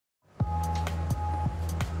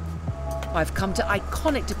I've come to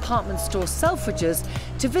iconic department store Selfridges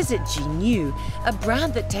to visit G-New, a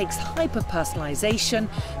brand that takes hyper-personalization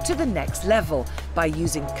to the next level by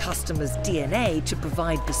using customers' DNA to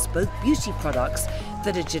provide bespoke beauty products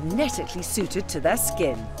that are genetically suited to their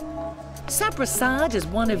skin. Sabra Saad is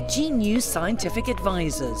one of G-New's scientific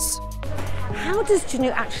advisors. How does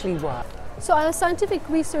G-New actually work? So our scientific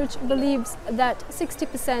research believes that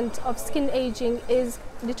 60% of skin aging is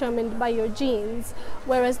determined by your genes,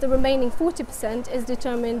 whereas the remaining 40% is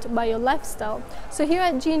determined by your lifestyle. So here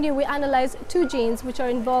at G-New we analyze 2 genes which are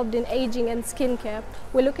involved in aging and skincare.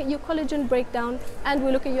 We look at your collagen breakdown and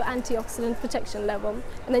we look at your antioxidant protection level.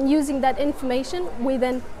 And then using that information, we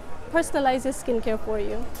then personalize your skincare for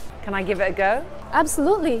you. Can I give it a go?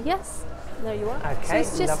 Absolutely, yes. There you are. Okay, so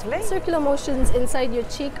it's just lovely. Circular motions inside your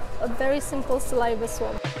cheek, a very simple saliva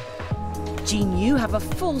swab. G-New have a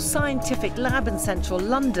full scientific lab in central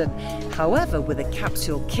London. However, with a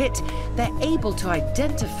capsule kit, they're able to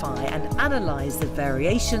identify and analyse the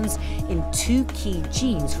variations in 2 key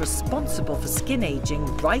genes responsible for skin aging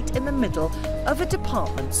right in the middle of a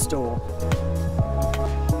department store.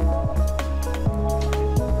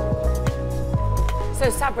 So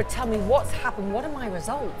Sabra, tell me what's happened. What are my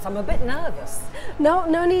results? I'm a bit nervous.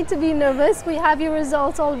 No need to be nervous. We have your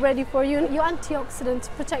results all ready for you. Your antioxidant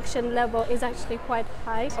protection level is actually quite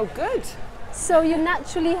high. Oh, good. So you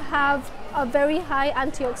naturally have a very high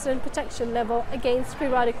antioxidant protection level against free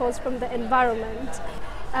radicals from the environment.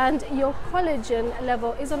 And your collagen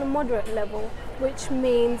level is on a moderate level, which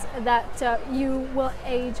means that you will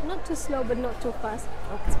age not too slow but not too fast.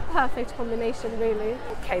 Okay. It's a perfect combination, really.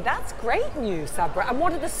 Okay, that's great news, Sabra. And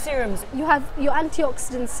what are the serums? You have your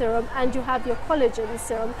antioxidant serum and you have your collagen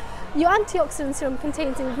serum. Your antioxidant serum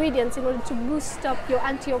contains ingredients in order to boost up your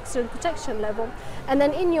antioxidant protection level. And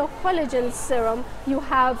then in your collagen serum, you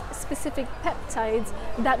have specific peptides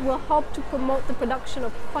that will help to promote the production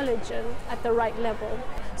of collagen at the right level.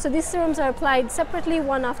 So these serums are applied separately,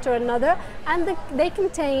 one after another, and they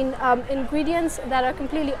contain ingredients that are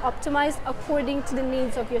completely optimized according to the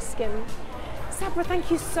needs of your skin. Sabra, thank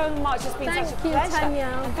you so much. It's been such a pleasure. Thank you,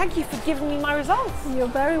 Tanya. And thank you for giving me my results. You're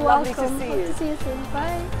very Lovely welcome. to see you. Hope to see you soon.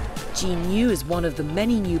 Bye. G-New is one of the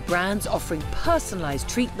many new brands offering personalised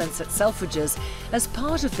treatments at Selfridges as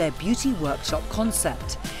part of their beauty workshop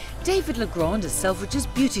concept. David Legrand is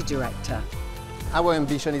Selfridges beauty director. Our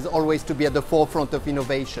ambition is always to be at the forefront of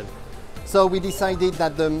innovation. So we decided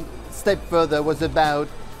that the step further was about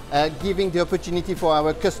giving the opportunity for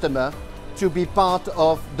our customer to be part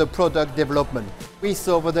of the product development. We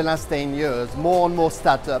saw over the last 10 years more and more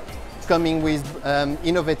startups coming with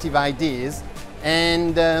innovative ideas,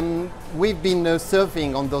 and we've been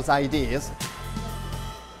surfing on those ideas.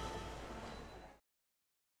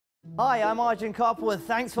 Hi, I'm Arjun Karpal and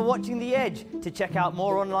thanks for watching The Edge. To check out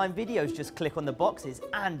more online videos, just click on the boxes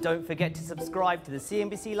and don't forget to subscribe to the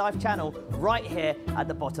CNBC Live channel right here at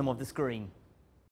the bottom of the screen.